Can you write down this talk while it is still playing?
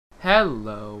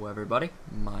Hello everybody,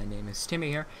 my name is Timmy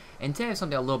here, and today I have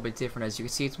something a little bit different. As you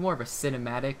can see, it's more of a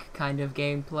cinematic kind of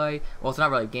gameplay. Well, it's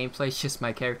not really gameplay, it's just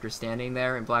my character standing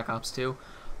there in Black Ops 2.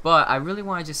 But I really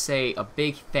want to just say a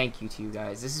big thank you to you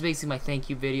guys. This is basically my thank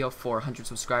you video for 100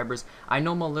 subscribers. I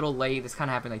know I'm a little late, this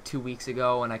kind of happened like 2 weeks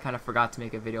ago, and I kind of forgot to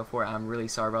make a video for it. I'm really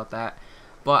sorry about that.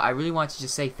 But I really want to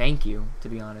just say thank you, to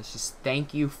be honest. Just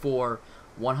thank you for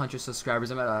 100 subscribers.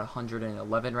 I'm at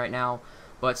 111 right now.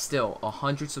 But still,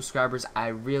 100 subscribers,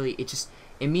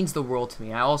 it means the world to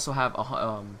me. I also have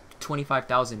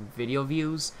 25,000 video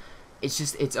views.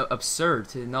 It's absurd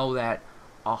to know that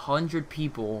 100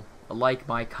 people like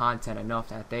my content enough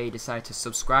that they decide to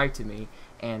subscribe to me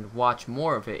and watch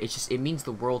more of it. It means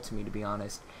the world to me, to be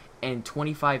honest. And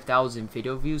 25,000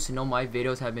 video views, to know my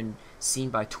videos have been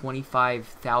seen by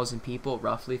 25,000 people,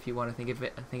 roughly, if you want to think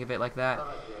of it like that.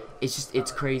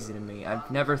 It's crazy to me.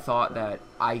 I've never thought that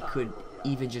I could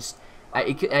even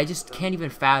I just can't even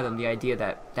fathom the idea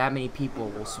that many people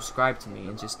will subscribe to me,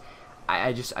 and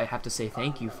I have to say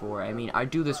thank you for it. I mean, I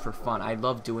do this for fun. I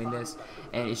love doing this,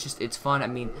 and it's fun. I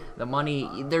mean,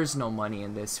 there's no money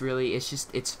in this, really.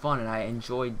 It's fun, and I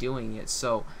enjoy doing it.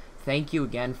 So thank you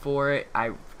again for it.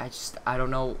 I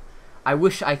don't know. I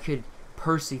wish I could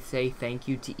personally say thank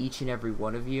you to each and every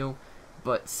one of you,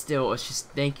 but still, it's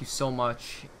just thank you so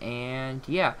much. And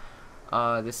yeah,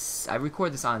 I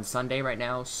record this on Sunday right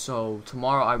now, so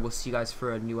tomorrow I will see you guys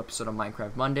for a new episode of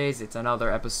Minecraft Mondays. It's another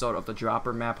episode of the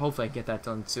Dropper map. Hopefully I can get that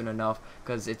done soon enough,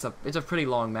 because it's a pretty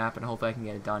long map, and hopefully I can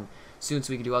get it done soon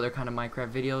so we can do other kind of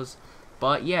Minecraft videos.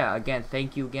 But yeah, again,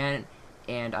 thank you again,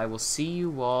 and I will see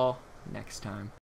you all next time.